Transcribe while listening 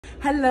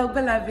Hello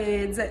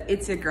beloveds,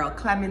 it's your girl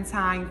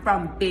Clementine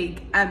from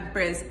Big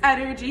Empress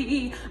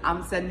Energy.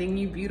 I'm sending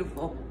you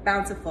beautiful,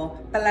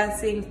 bountiful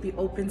blessings. Be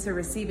open to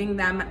receiving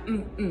them.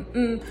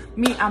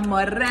 Mi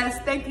amores,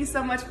 thank you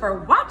so much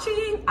for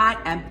watching. I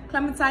am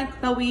Clementine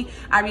Chloe.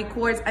 I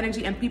record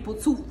energy and people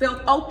to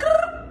filth.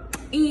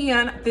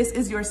 And this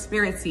is your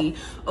spirit tea,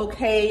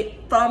 okay?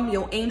 From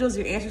your angels,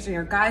 your ancestors, and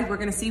your guides, we're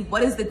gonna see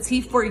what is the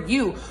tea for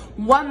you.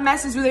 What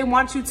message do they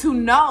want you to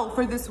know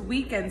for this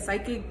weekend?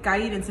 Psychic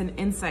guidance and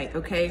insight,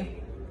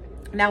 okay?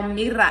 Now,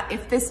 mira,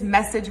 if this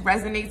message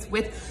resonates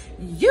with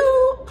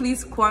you,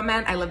 please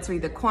comment. I love to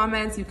read the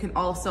comments. You can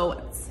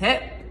also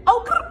tip.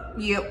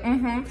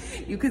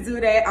 You could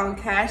do that on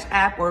Cash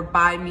App or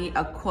buy me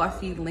a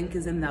coffee. Link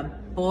is in the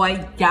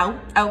bio,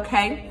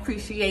 okay?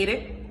 Appreciate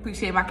it.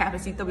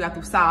 𝗊𝒆𝒔𝒔𝑬𝒏𝒆𝒓𝒈𝒚𝳃,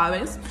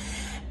 𝕨𝒚𝕥𝑑.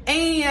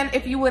 And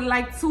if you would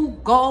like to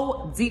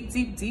go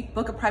deep,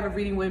 book a private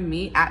reading with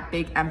me at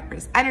Big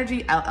Empress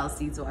Energy,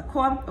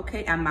 LLC.com,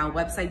 okay? At my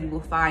website, you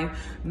will find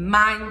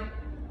my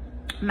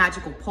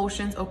magical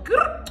potions. Okay,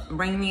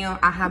 right now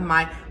I have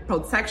my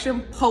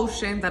protection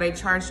potion that I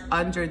charge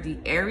under the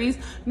Aries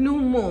new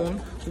moon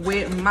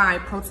with my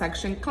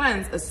protection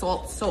cleanse, a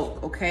salt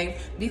soap, okay?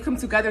 These come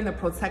together in the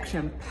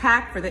protection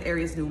pack for the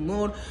Aries new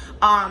moon.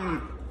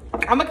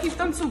 I'm gonna keep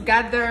them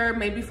together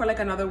maybe for like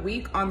another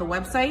week on the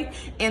website.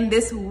 And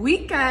this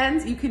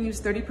weekend, you can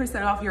use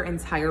 30% off your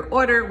entire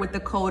order with the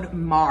code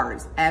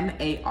MARS,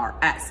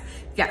 M-A-R-S.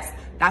 Yes,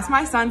 that's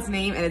my son's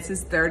name and it's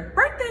his 3rd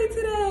birthday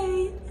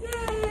today.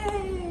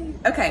 Yay!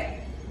 Okay,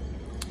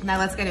 now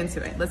let's get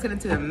into it. Let's get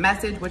into the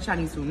message, what y'all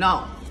need to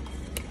know.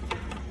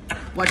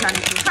 What y'all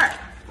need to hear.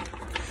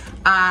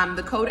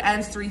 The code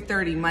ends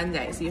 3:30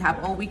 Monday, so you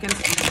have all weekend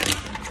to.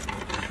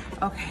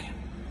 Okay.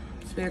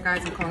 Spirit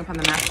guides, I'm calling upon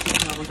the master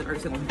teaching levels of every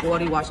single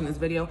body watching this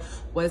video.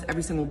 What does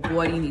every single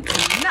body need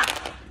to know?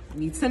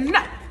 Need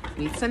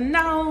to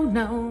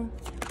know.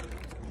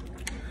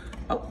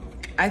 Oh,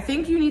 I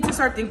think you need to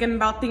start thinking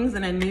about things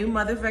in a new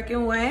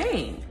motherfucking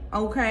way.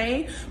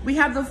 Okay, we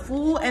have the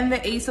Fool and the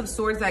Ace of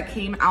Swords that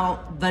came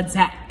out the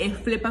deck. It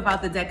flip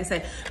about the deck and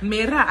said,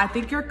 mira, I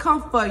think you're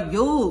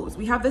confused.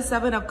 We have the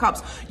 7 of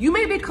Cups. You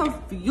may be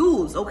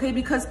confused, okay,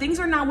 because things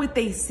are not what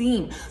they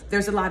seem.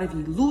 There's a lot of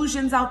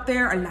illusions out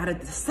there, a lot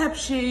of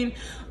deception,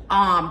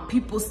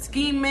 people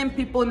scheming,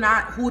 people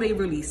not who they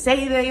really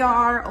say they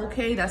are,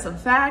 okay, that's a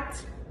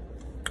fact.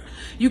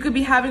 You could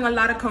be having a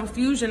lot of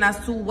confusion as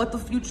to what the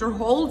future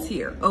holds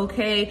here,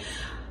 okay?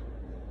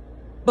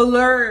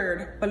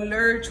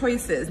 Blurred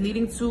choices,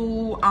 needing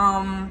to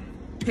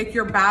pick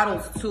your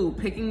battles too.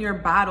 Picking your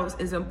battles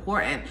is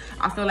important.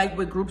 I feel like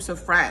with groups of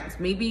friends,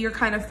 maybe you're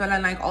kind of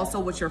feeling like also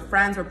with your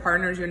friends or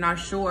partners, you're not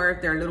sure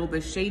if they're a little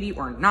bit shady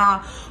or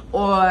not,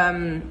 or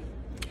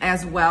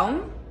as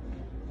well,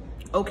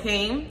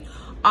 okay?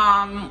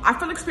 I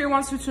feel like Spirit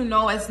wants you to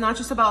know it's not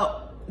just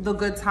about the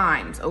good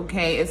times,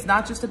 okay? It's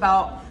not just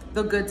about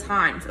the good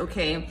times,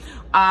 okay?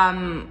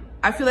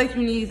 I feel like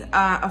you need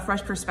a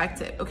fresh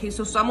perspective, okay?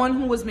 So someone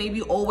who was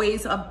maybe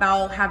always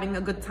about having a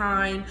good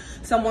time,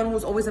 someone who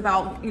was always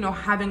about, you know,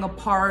 having a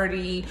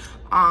party,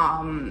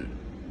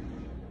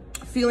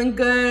 feeling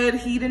good,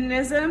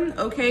 hedonism,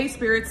 okay?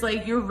 Spirit's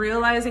like, you're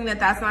realizing that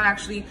that's not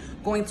actually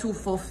going to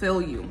fulfill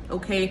you,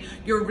 okay?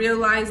 You're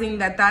realizing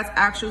that that's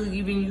actually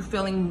leaving you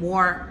feeling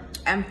more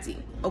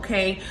empty,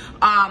 okay?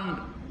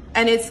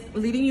 And it's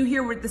leading you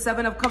here with the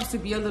 7 of Cups to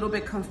be a little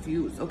bit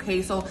confused,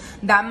 okay? So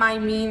that might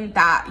mean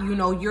that, you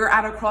know, you're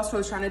at a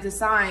crossroads trying to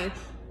decide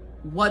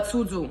what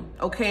to do,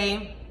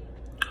 okay?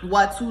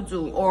 What to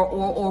do,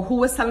 or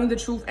who is telling the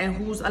truth and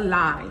who's a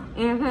lie.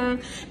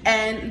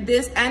 And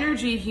this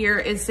energy here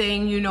is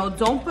saying, you know,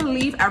 don't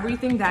believe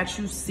everything that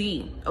you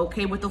see,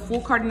 okay? With the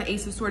Fool card and the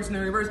Ace of Swords in the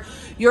reverse,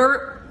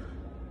 your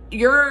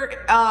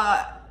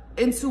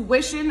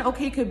intuition,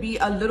 okay, could be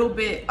a little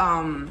bit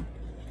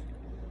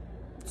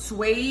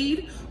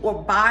swayed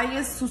or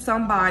biased to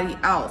somebody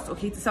else,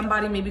 okay? To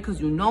somebody maybe because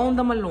you've known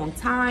them a long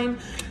time.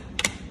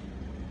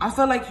 I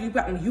feel like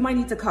you might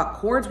need to cut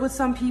cords with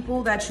some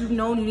people that you've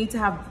known. You need to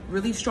have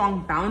really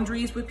strong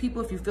boundaries with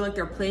people if you feel like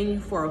they're playing you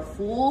for a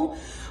fool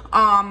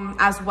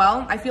as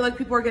well. I feel like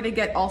people are gonna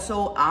get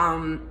also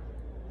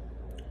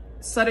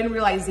sudden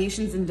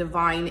realizations and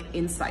divine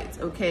insights,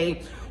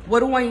 okay?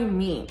 What do I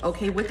mean?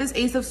 Okay, with this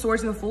Ace of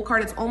Swords and the Fool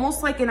card, it's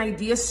almost like an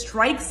idea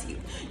strikes you.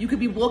 You could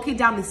be walking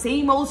down the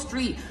same old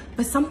street,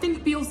 but something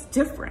feels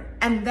different.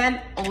 And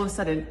then all of a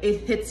sudden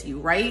it hits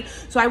you, right?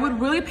 So I would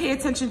really pay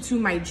attention to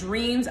my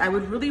dreams. I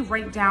would really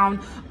write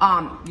down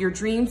your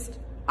dreams.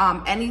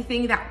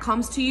 Anything that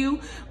comes to you,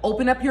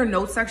 open up your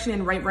notes section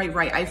and write.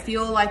 I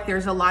feel like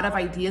there's a lot of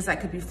ideas that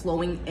could be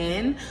flowing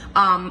in,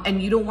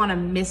 and you don't want to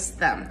miss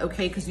them,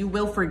 okay? Because you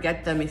will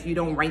forget them if you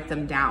don't write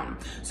them down.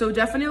 So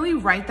definitely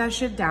write that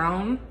shit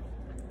down,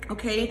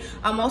 okay?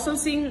 I'm also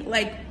seeing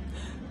like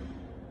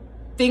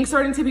things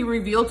starting to be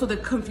revealed, so the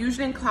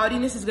confusion and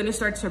cloudiness is going to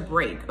start to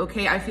break,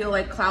 okay? I feel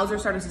like clouds are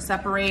starting to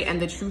separate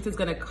and the truth is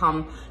going to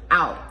come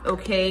out,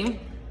 okay?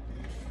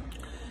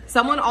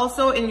 Someone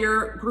also in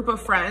your group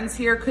of friends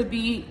here could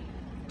be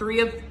 3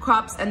 of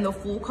Cups and the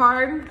Fool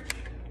card.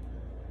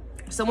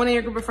 Someone in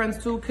your group of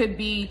friends too could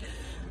be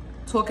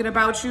talking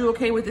about you,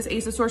 okay, with this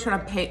Ace of Swords,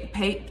 trying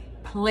to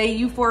play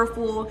you for a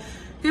fool.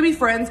 Could be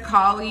friends,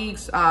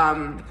 colleagues,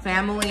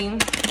 family.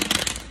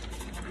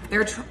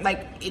 They're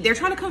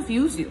trying to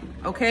confuse you,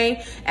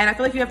 okay? And I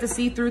feel like you have to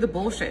see through the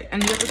bullshit,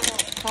 and you have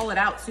to call it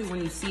out too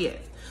when you see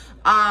it.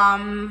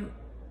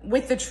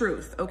 With the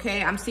truth,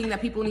 okay? I'm seeing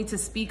that people need to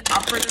speak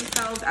up for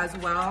themselves as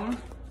well.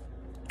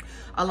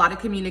 A lot of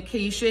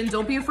communication.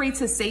 Don't be afraid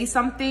to say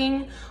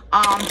something,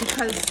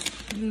 because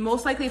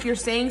most likely if you're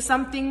saying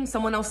something,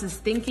 someone else is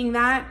thinking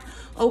that,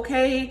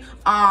 okay?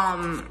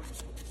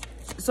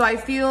 So I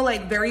feel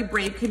like very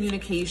brave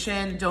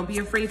communication. Don't be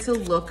afraid to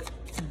look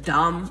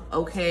dumb,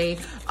 okay?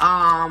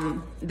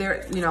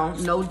 There, you know,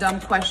 no dumb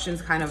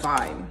questions kind of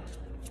vibe.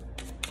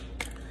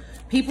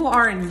 People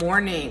are in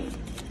mourning,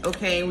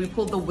 okay? We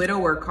pulled the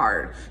widower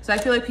card. So I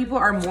feel like people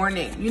are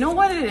mourning. You know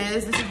what it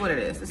is? This is what it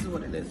is. This is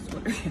what it is. This is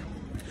what it is.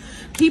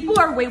 People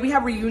are waiting. We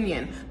have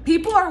reunion.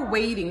 People are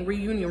waiting.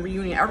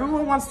 Reunion.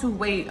 Everyone wants to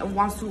wait,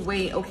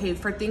 okay,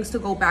 for things to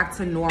go back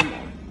to normal.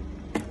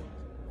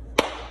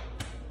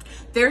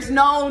 There's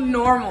no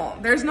normal.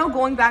 There's no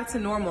going back to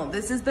normal.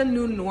 This is the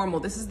new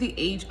normal. This is the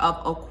age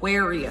of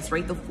Aquarius,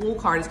 right? The Fool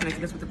card is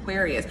connecting us with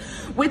Aquarius.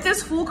 With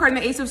this Fool card and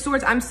the Ace of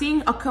Swords, I'm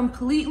seeing a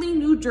completely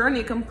new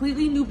journey, a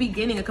completely new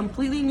beginning, a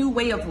completely new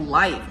way of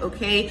life,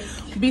 okay?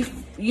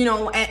 You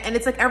know, and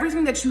it's like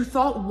everything that you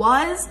thought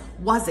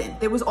wasn't.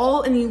 There was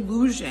all an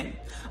illusion.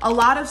 A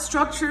lot of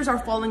structures are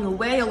falling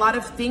away. A lot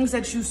of things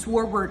that you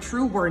swore were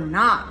true were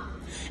not.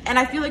 And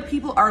I feel like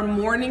people are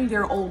mourning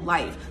their old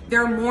life.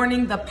 They're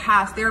mourning the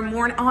past. They're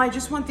mourning, oh, I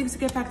just want things to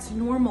get back to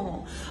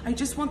normal. I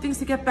just want things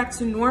to get back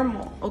to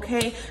normal,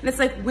 okay? And it's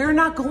like, we're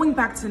not going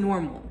back to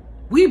normal.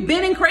 We've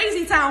been in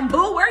Crazy Town,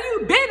 boo. Where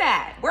you been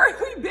at? Where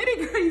have we been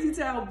in Crazy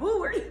Town, boo?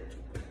 Where you?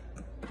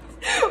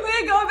 We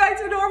ain't going back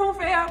to normal,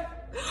 fam.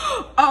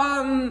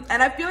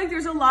 And I feel like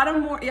there's a lot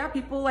of more,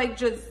 people like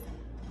just,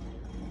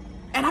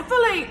 and I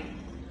feel like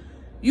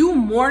you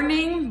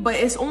mourning, but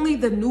it's only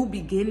the new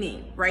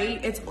beginning,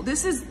 right?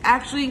 This is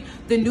actually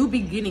the new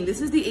beginning. This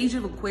is the age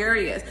of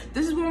Aquarius.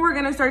 This is when we're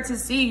gonna start to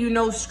see, you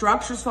know,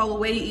 structures fall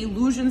away,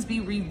 illusions be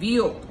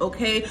revealed,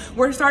 okay?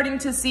 We're starting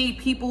to see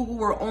people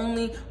who are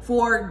only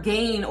for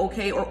gain,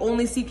 okay, or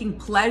only seeking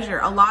pleasure.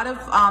 A lot of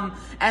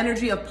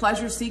energy of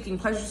pleasure seeking,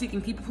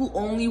 people who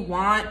only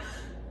want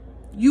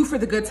you for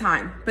the good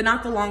time, but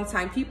not the long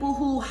time. People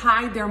who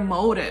hide their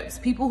motives,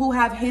 people who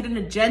have hidden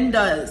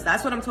agendas.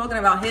 That's what I'm talking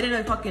about,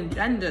 hidden fucking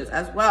agendas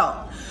as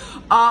well.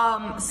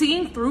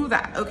 Seeing through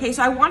that, okay?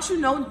 So I want you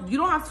to know, you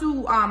don't have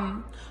to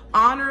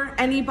honor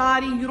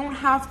anybody. You don't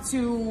have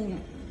to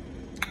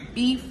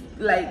be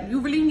like,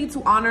 you really need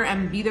to honor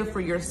and be there for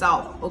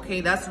yourself,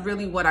 okay? That's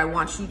really what I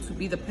want you to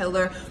be, the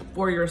pillar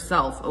for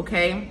yourself,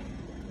 okay?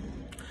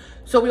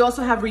 So we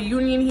also have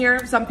reunion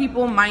here. Some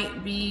people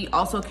might be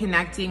also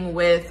connecting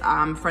with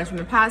friends from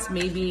the past,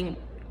 maybe,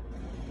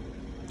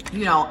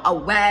 you know, a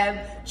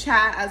web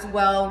chat as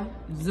well,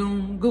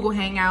 Zoom, Google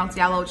Hangouts,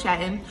 y'all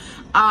chatting.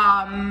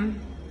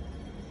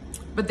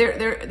 But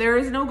there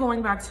is no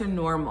going back to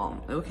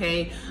normal,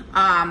 okay?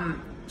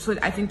 So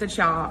I think that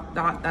y'all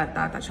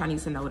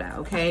needs to know that,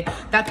 okay?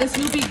 That this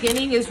new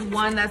beginning is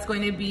one that's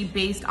going to be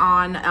based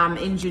on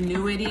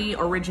ingenuity,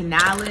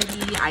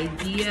 originality,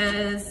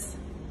 ideas.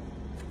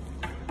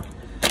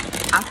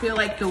 I feel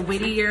like the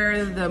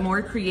wittier, the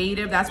more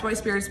creative. That's why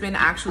Spirit's been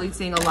actually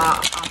seeing a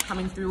lot,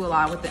 coming through a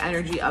lot with the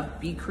energy of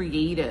be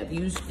creative.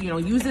 Use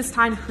this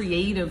time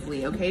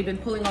creatively, okay? Been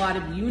pulling a lot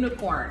of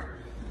unicorn.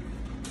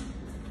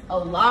 A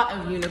lot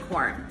of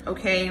unicorn,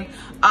 okay?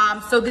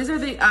 So these are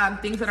the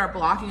things that are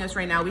blocking us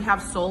right now. We have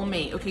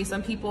soulmate, okay?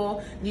 Some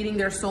people needing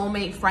their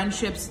soulmate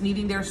friendships,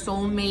 needing their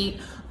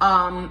soulmate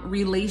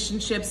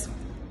relationships,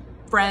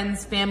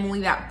 friends,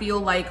 family that feel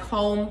like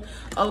home,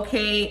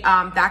 okay?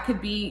 That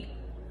could be,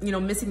 you know,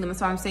 missing them.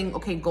 So I'm saying,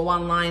 okay, go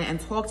online and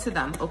talk to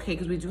them, okay?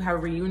 Because we do have a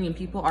reunion.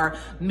 People are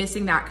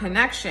missing that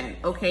connection,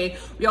 okay?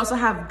 We also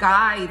have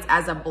guides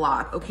as a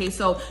block, okay?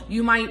 So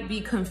you might be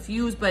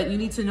confused, but you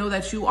need to know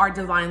that you are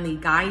divinely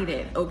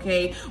guided,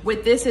 okay?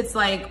 With this, it's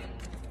like,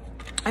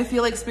 I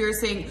feel like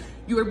Spirit's saying,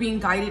 you are being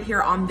guided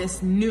here on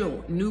this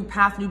new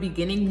path, new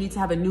beginning. You need to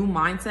have a new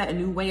mindset, a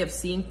new way of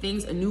seeing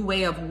things, a new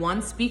way of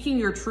speaking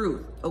your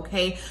truth,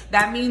 okay?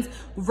 That means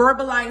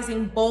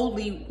verbalizing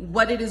boldly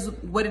what it is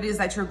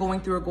that you're going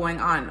through or going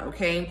on,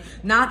 okay?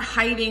 Not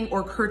hiding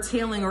or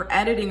curtailing or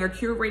editing or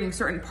curating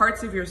certain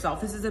parts of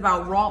yourself. This is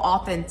about raw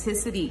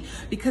authenticity,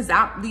 because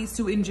that leads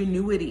to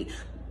ingenuity.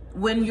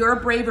 When you're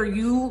braver,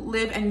 you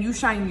live and you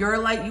shine your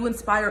light, you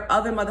inspire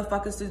other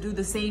motherfuckers to do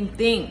the same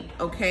thing,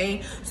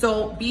 okay?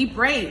 So be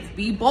brave,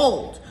 be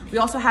bold. We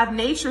also have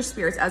nature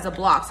spirits as a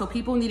block. So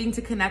people needing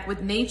to connect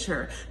with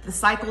nature, the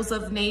cycles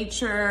of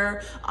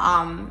nature,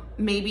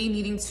 maybe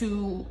needing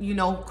to, you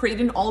know,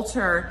 create an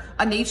altar,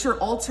 a nature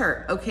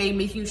altar, okay?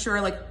 Making sure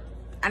like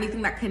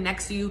anything that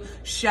connects you,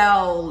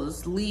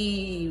 shells,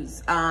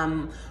 leaves,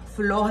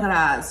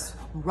 flores,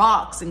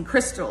 rocks and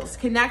crystals,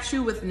 connect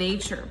you with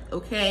nature,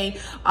 okay?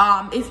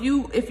 If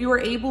you are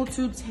able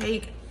to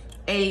take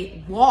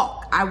a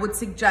walk. I would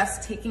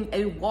suggest taking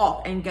a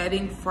walk and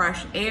getting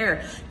fresh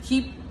air.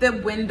 Keep the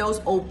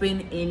windows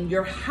open in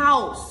your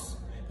house.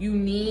 You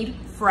need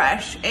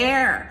fresh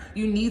air.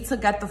 You need to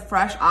get the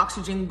fresh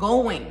oxygen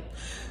going.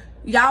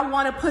 Y'all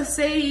want to put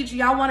sage,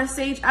 y'all want to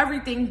sage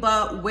everything,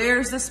 but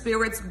where's the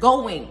spirits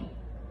going?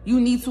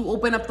 You need to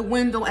open up the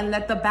window and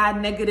let the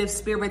bad negative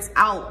spirits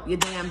out your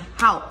damn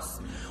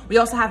house. We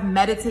also have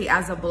meditate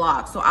as a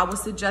block. So I would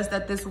suggest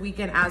that this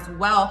weekend as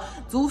well,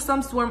 do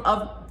some form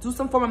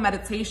of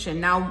meditation.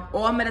 Now,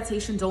 all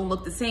meditation don't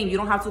look the same. You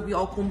don't have to be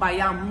all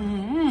kumbaya,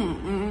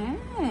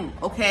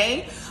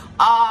 okay?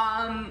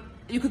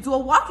 You could do a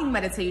walking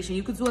meditation.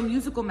 You could do a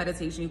musical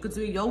meditation. You could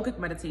do a yogic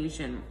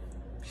meditation.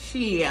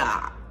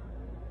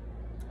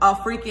 A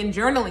freaking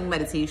journaling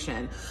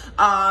meditation,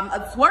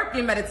 a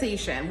twerking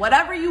meditation,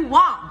 whatever you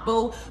want,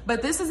 boo.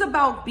 But this is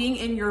about being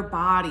in your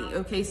body,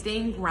 okay?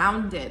 Staying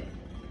grounded,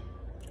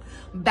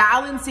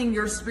 balancing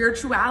your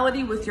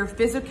spirituality with your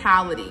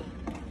physicality,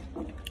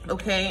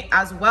 okay,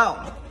 as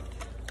well.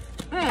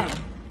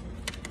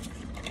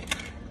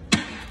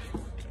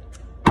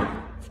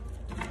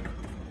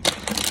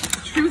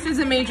 Truth is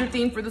a major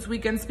theme for this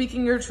weekend.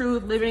 Speaking your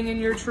truth, living in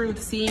your truth,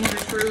 seeing your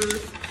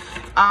truth.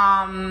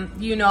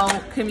 You know,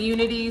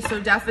 community.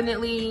 So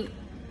definitely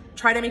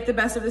try to make the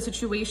best of the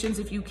situations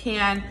if you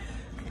can.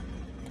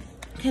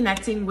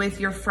 Connecting with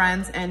your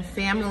friends and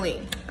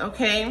family,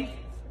 okay?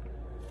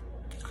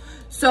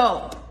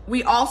 So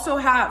we also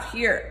have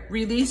here,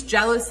 release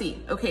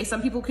jealousy, okay?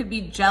 Some people could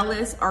be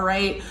jealous, all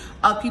right,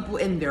 of people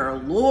in their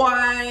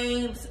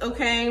lives,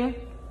 okay?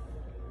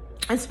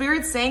 And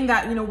Spirit's saying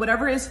that, you know,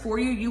 whatever is for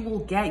you, you will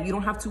get. You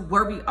don't have to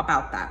worry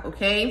about that,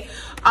 okay?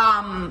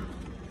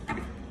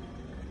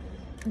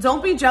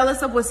 Don't be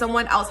jealous of what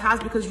someone else has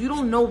because you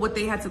don't know what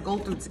they had to go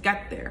through to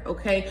get there,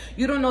 okay?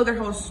 You don't know their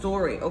whole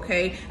story,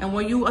 okay? And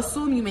when you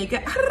assume, you make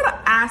it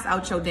ass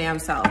out your damn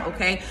self,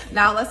 okay?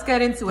 Now let's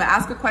get into it.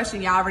 Ask a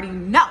question y'all already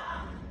know.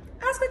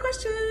 Ask a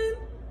question.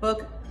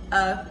 Book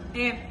of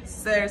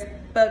answers.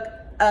 Book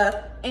of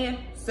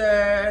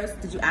answers.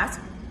 Did you ask?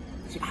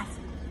 Did you ask?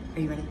 Are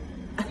you ready?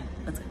 Okay,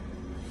 let's go.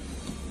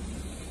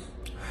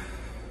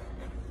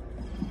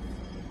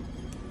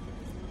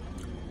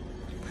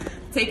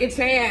 Take a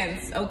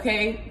chance,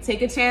 okay?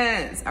 Take a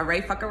chance, all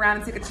right? Fuck around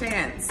and take a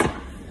chance.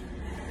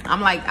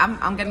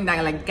 I'm getting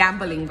that like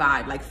gambling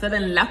vibe, like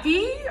feeling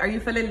lucky. Are you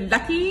feeling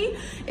lucky?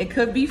 It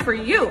could be for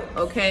you,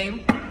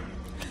 okay?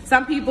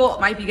 Some people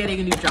might be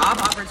getting a new job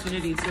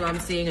opportunity too. I'm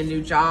seeing a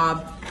new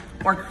job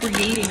or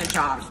creating a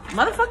job.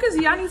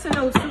 Motherfuckers, y'all need to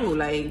know too.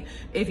 Like,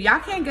 if y'all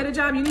can't get a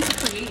job, you need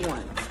to create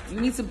one. You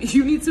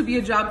need to be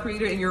a job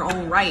creator in your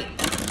own right.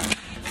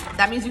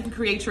 That means you can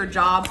create your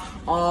job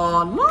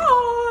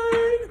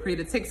online,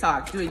 create a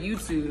TikTok, do a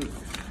YouTube.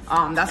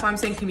 That's why I'm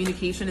saying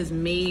communication is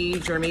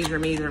major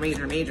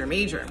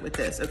with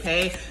this,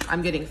 okay?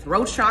 I'm getting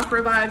throat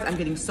chakra vibes. I'm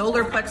getting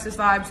solar plexus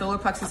vibes. Solar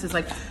plexus is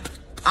like,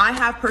 I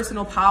have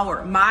personal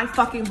power. My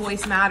fucking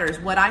voice matters.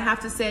 What I have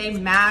to say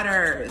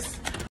matters.